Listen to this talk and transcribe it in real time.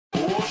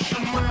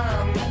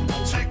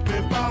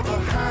other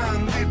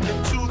hand, lead me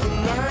to the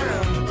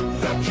land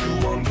that you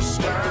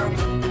understand.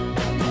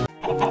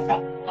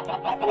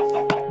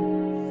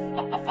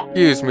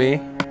 Excuse me.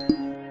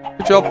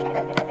 Could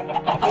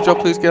y'all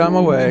please get out of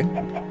my way?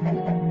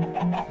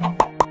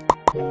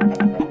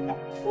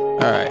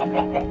 Alright.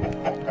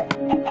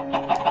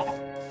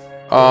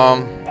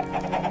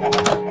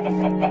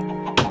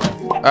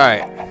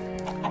 Alright.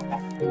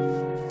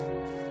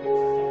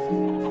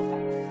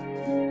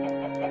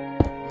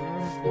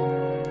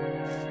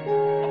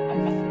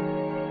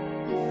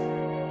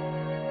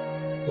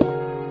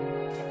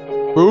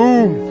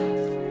 Boom!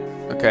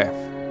 Okay.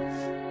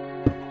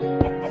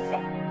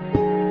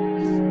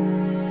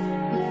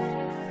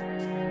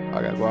 I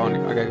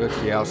gotta go to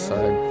the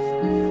outside.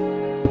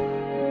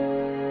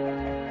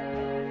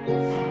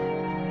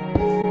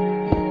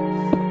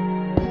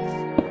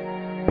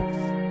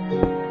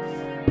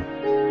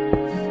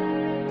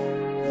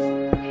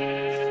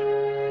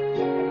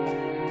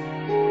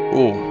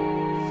 Ooh.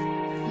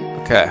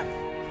 Okay.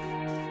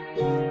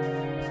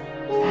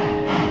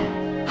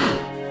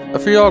 A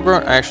few y'all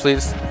grown. Actually,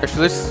 let's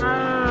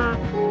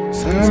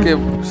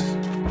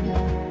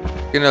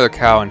get another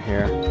cow in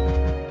here.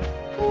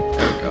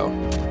 There we go.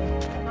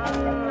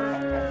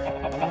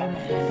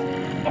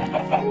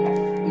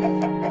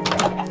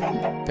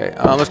 Okay,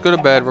 let's go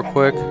to bed real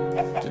quick.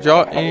 Did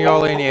any of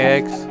y'all lay any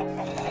eggs?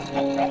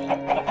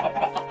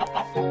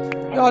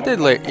 Y'all did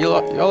lay.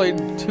 Y'all laid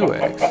 2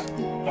 eggs.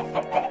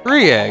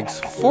 3 eggs.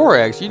 4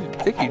 eggs. You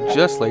think you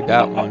just laid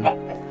that one?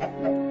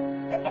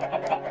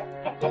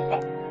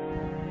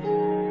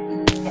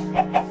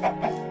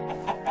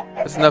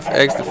 That's enough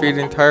eggs to feed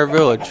the entire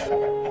village.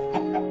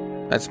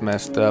 That's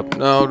messed up.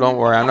 No, don't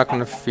worry. I'm not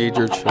gonna feed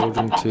your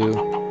children to.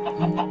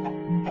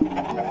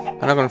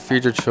 I'm not gonna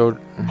feed your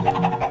children.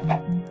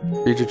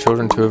 Feed your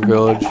children to a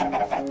village.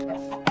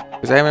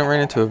 Because I haven't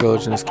ran into a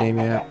village in this game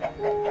yet.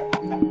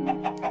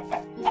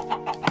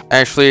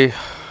 Actually, it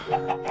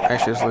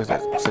looks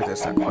like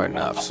that's not quite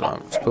enough. So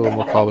let's put a little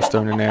more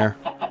cobblestone in there.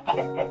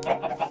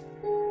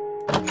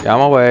 Yeah,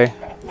 I'm away.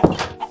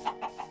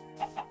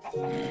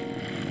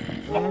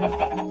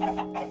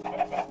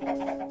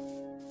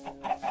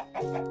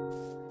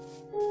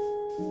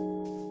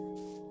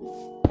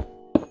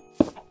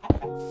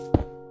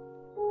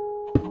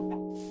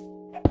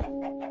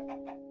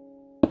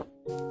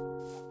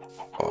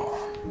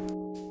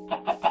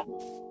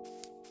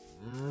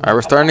 Alright,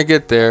 we're starting to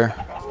get there.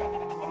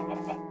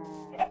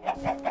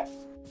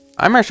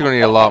 I'm actually going to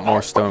need a lot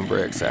more stone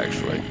bricks,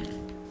 actually.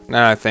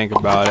 Now that I think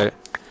about it.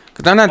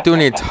 Because I'm not doing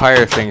the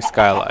entire thing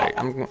skylight.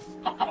 Skylight.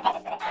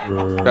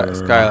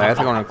 I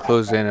think I'm going to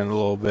close in a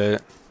little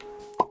bit.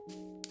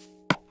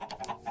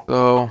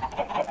 So...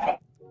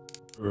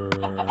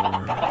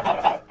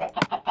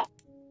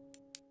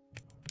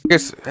 I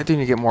guess I do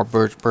need to get more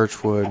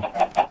birch wood.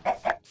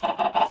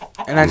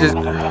 And I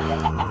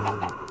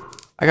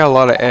got a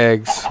lot of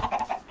eggs.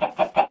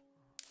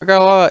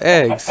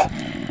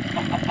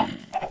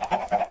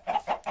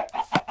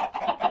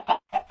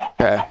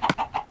 Okay.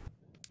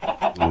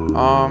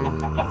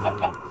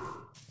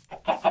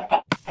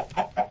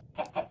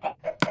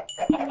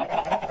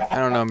 I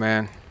don't know,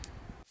 man.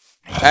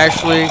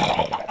 Actually,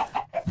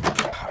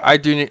 I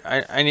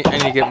need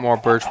to get more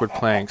birchwood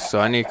planks, so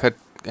I need to cut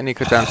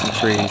down some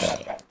trees.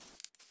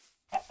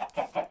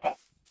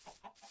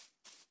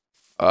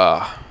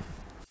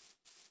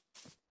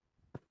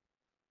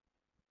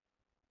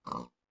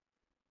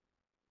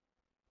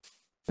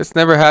 This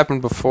never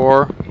happened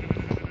before.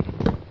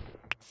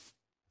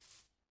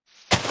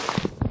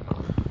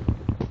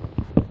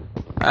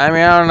 I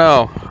mean, I don't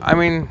know. I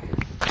mean,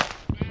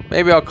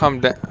 maybe I'll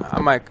come down.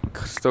 I might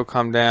still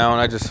come down.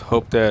 I just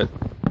hope that.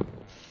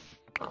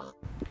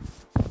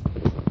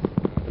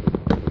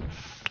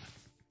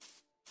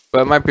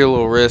 But it might be a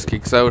little risky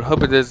because I would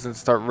hope it doesn't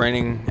start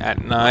raining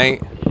at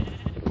night.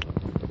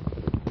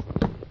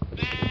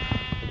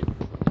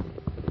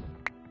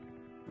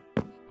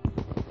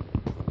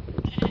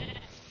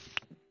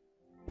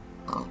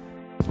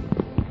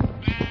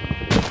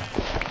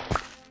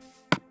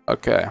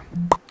 Okay.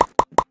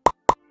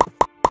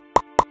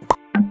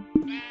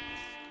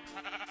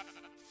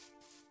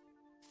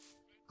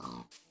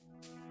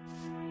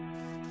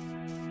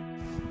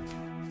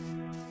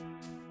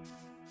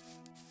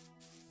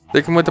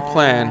 Sticking with the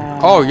plan.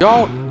 Oh,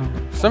 y'all,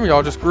 some of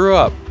y'all just grew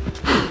up.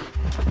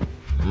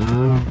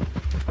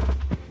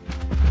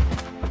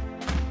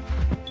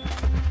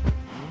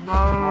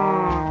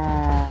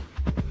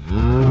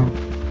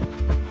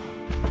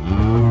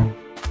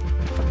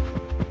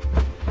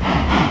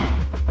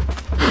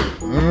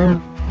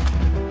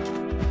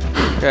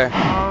 Okay.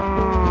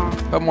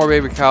 Put more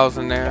baby cows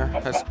in there.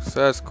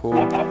 That's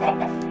cool.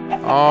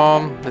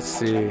 Let's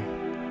see.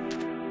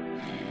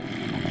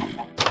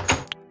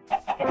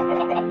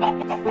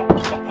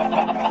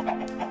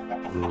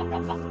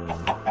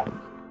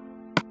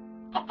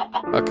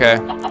 Okay.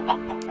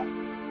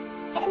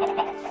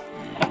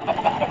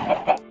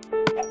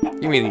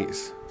 Give me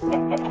these.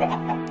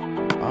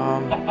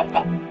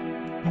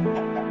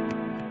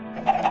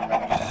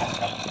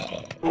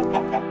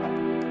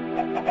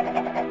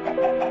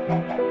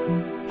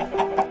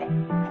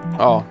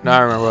 Oh, now I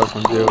remember what I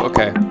was gonna do.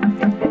 Okay.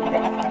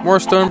 More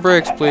stone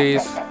bricks,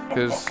 please.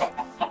 Because...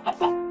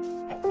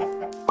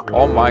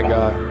 Oh my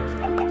god.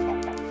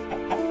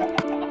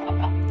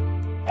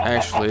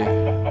 Actually...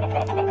 I'm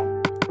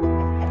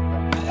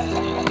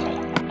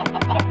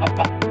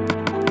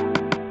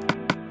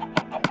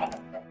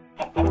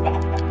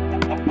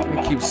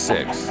gonna keep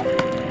 6.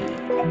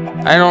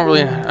 I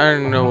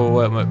don't know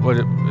what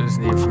it is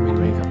needed for me to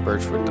make a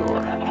birchwood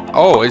door.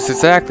 Oh, it's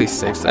exactly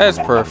 6. That's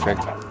perfect.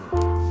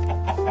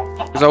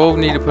 Because I will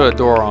need to put a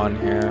door on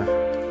here.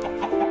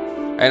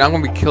 And I'm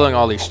going to be killing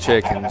all these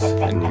chickens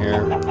in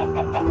here.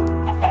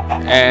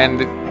 And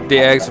the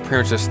eggs are pretty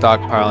much just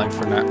stockpiling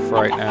for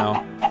right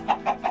now.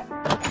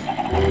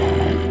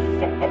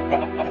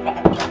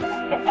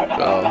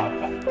 So,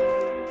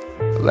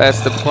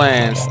 that's the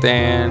plan,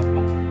 Stan.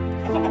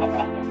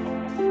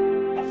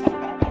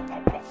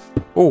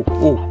 Oh,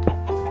 oh.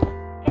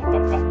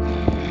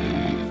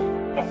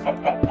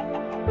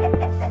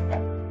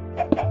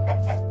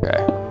 Okay.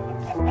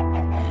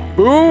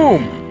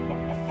 Boom!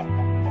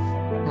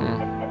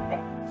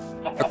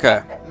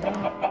 Okay.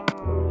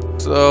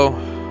 So,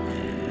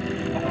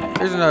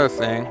 here's another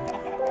thing.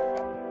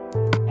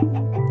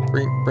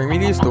 Bring me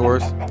these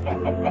doors.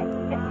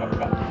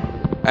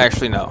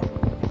 Actually, no.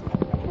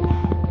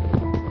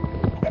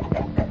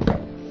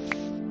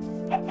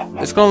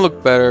 It's gonna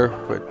look better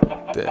with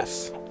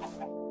this.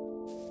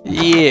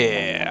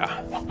 Yeah.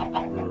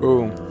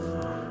 Boom.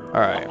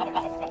 Alright.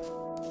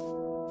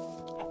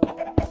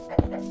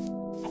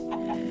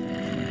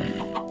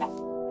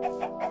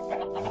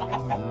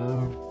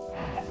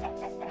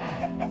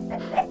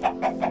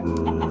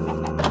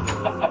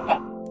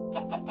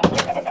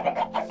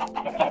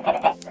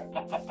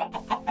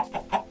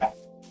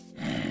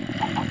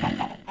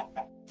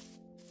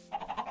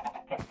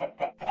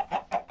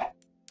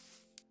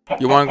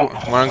 You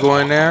wanna go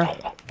in there?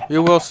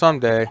 You will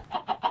someday.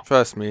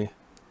 Trust me.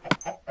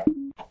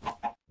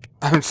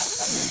 I'm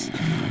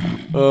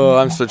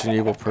such an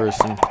evil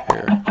person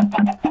here.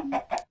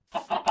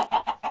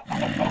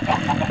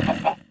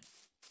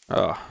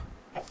 Oh.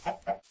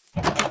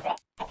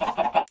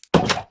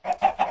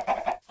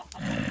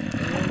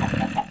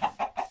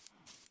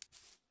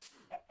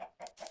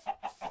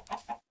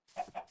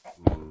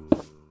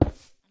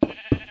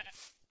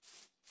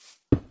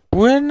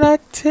 When I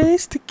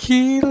taste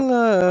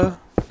tequila.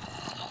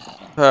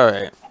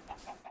 Alright.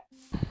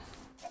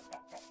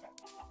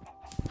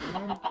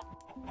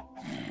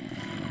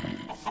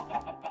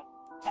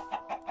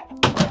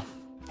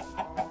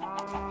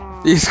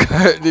 These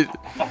guys,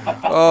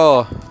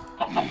 oh,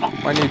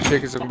 my new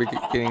chickens are gonna be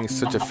getting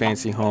such a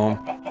fancy home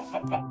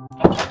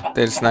that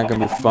it's not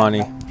gonna be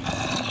funny.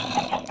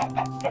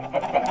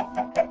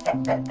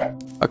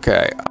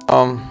 Okay,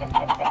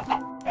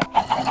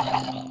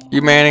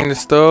 you manning the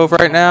stove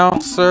right now,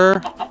 sir?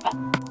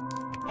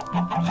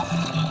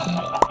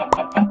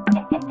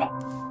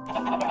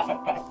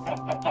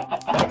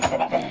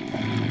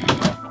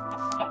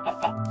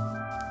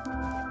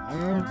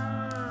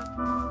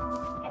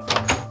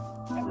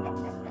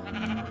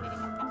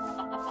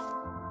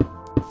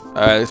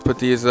 Alright, let's put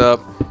these up.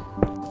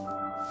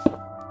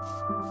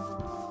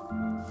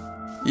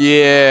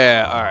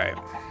 Yeah, alright.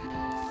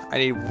 I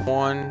need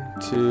 1,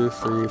 2,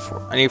 3,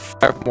 4. I need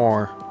 5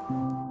 more.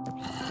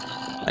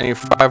 I need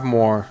 5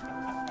 more.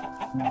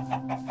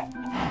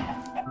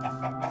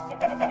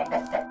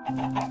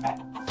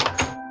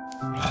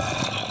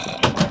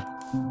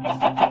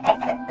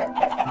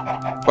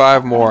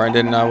 Five more, and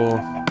then I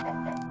will...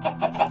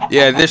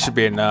 Yeah, this should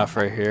be enough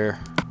right here.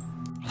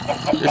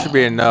 This should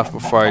be enough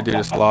before I do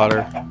the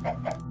slaughter.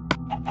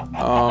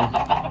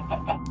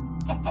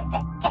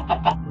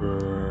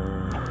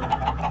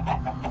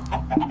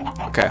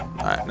 Okay,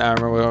 alright, now I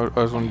remember what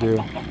I was gonna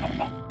do.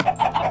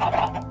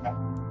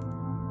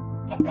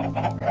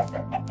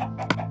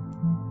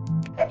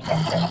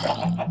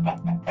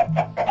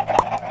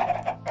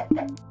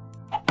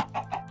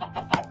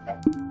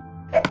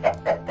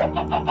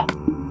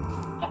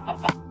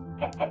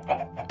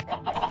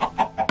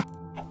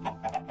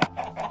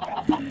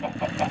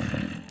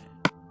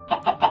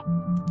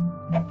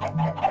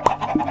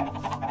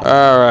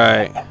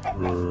 Alright.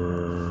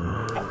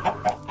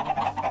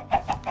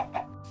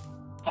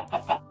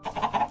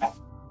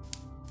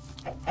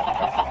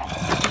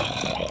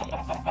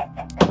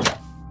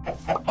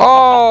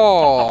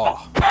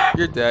 Oh!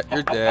 You're dead.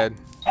 You're dead.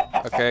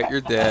 Okay,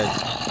 you're dead.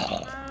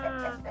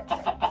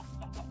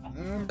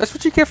 That's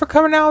what you get for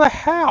coming out of the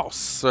house,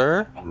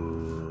 sir.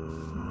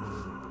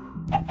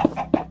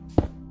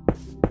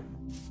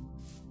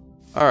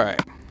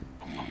 Alright.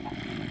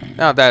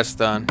 Now that's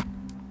done.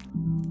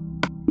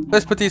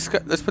 Let's put this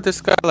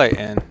skylight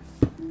in.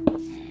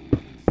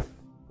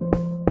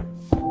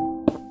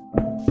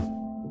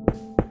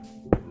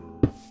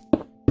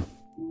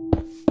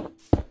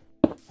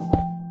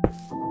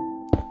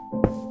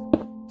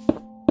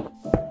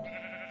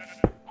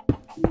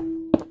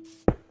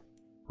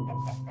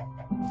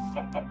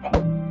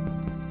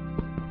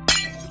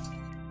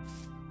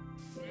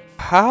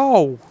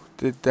 How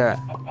did that?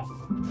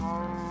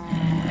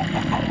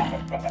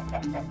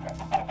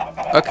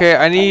 Okay,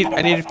 I need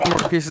a few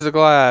more pieces of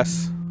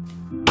glass.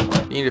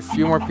 I need a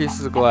few more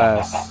pieces of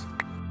glass.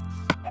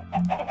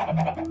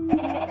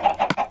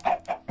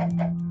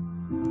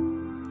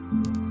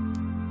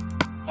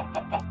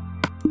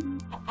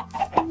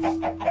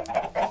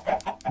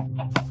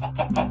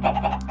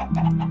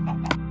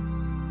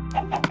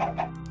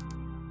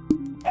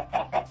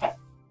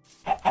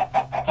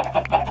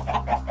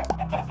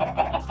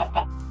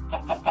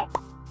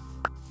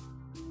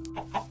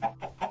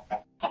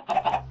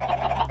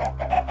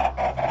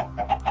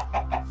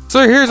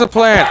 So here's a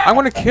plan. I'm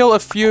gonna kill a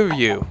few of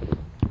you.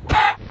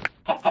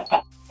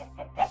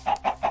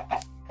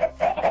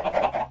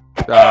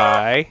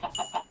 Die.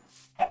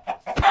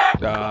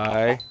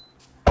 Die.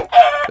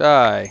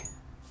 Die.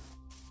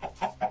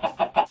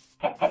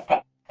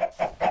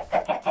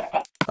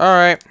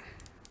 Alright.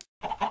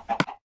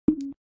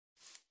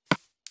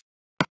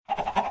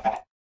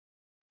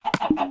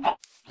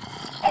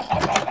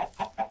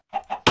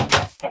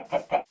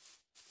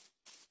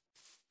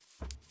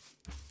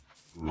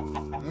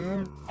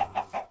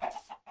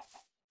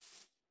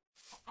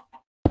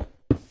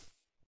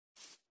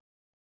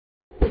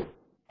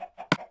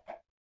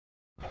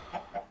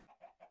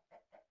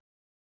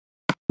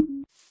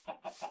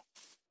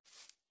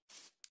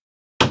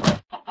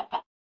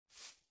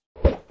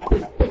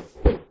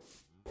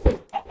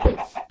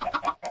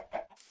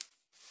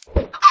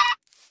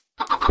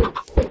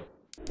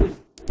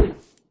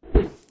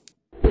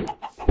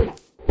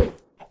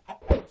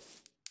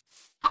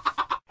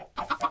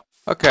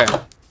 Okay.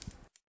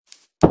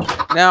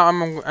 Now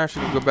I'm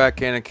actually gonna go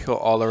back in and kill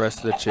all the rest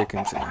of the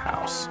chickens in the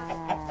house.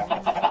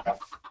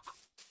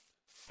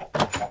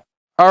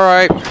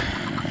 Alright.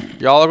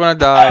 Y'all are gonna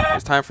die.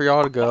 It's time for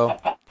y'all to go.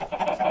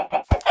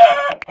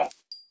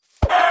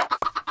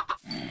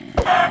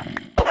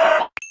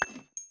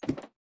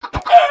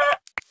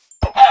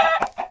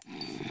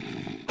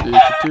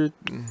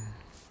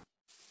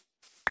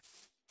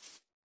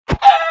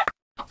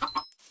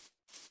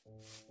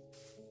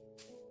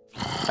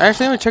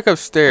 Actually, let me check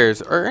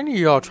upstairs. Are any of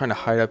y'all trying to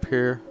hide up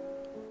here?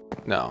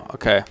 No.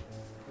 Okay.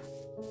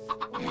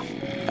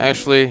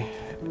 Actually,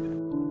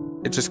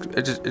 it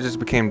just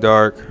became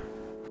dark.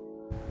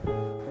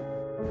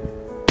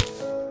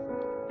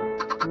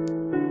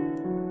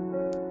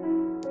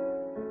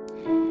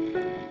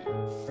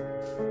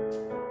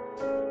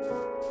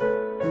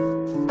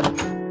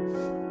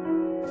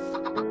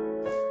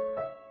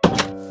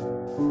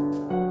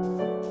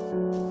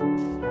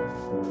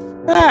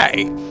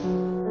 Hey.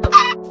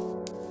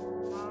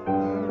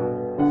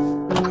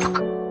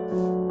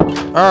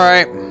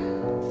 Alright.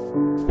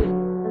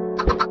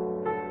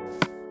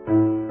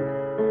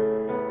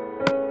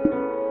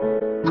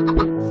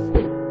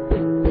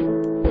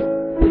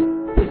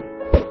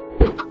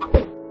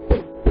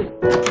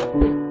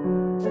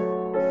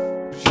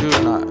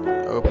 Should not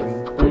open.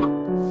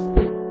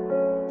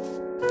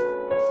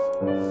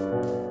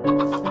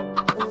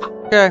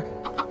 Okay.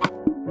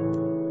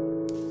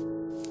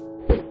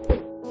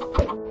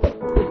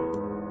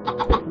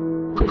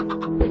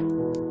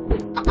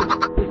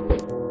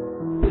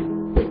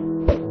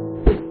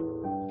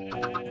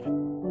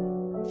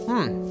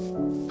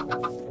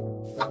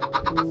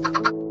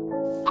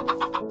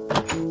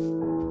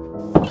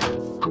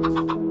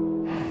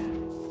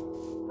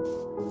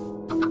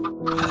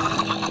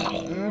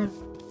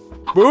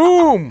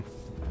 Boom!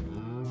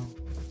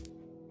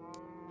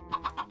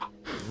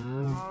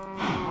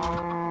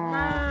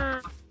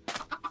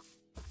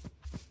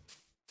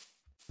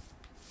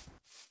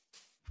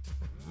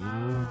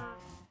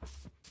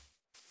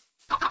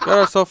 Got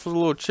ourselves a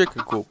little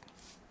chicken coop.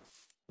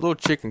 Little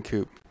chicken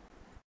coop.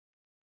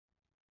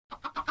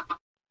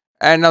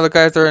 And now the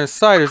guys that are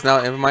inside is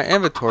now in my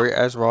inventory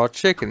as raw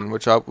chicken,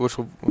 which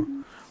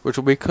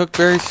will be cooked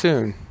very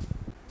soon.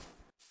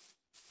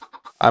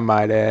 I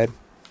might add.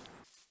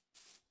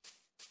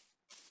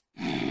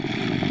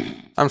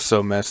 I'm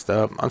so messed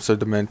up. I'm so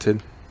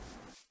demented.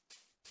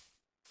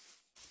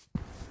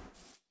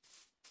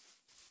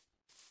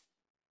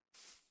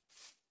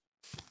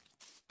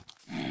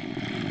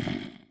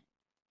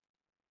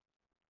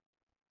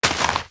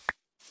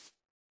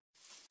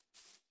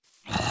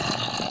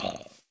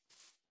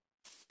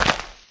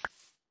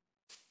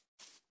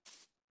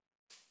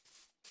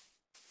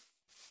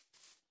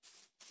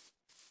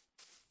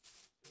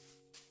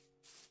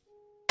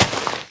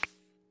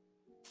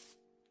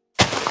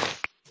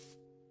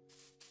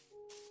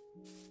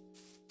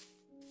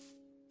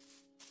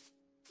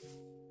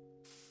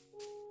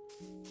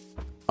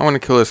 I want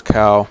to kill this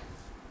cow.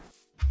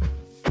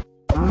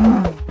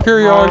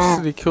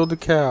 Curiosity killed the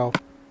cow.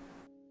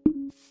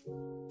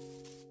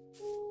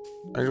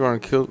 I just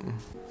want to kill.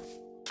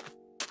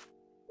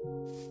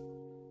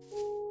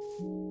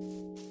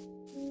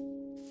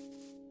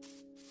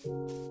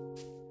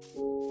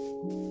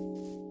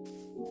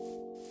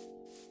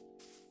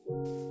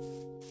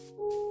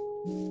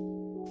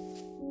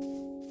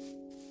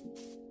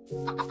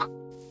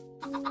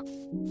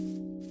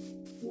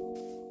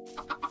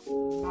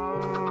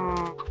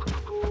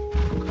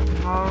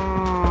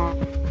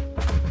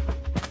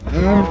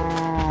 Boom.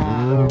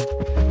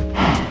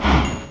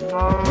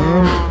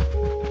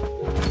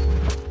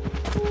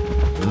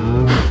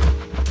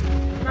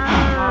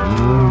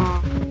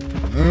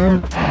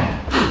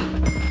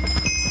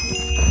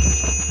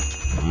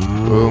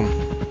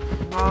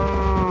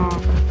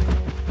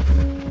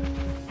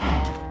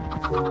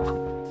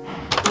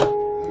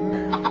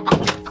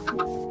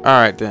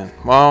 Alright then.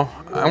 Well,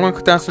 I'm gonna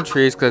cut down some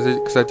trees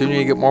because I do need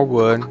to get more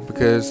wood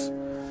because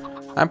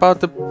I'm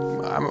about to.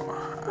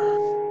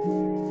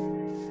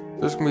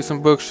 There's gonna be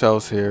some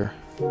bookshelves here.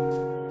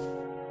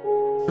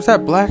 Where's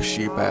that black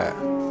sheep at?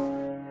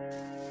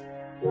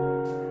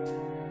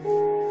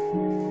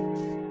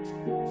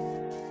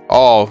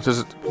 Oh,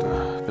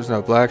 there's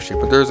no black sheep,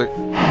 but there's a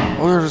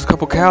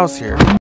couple cows here.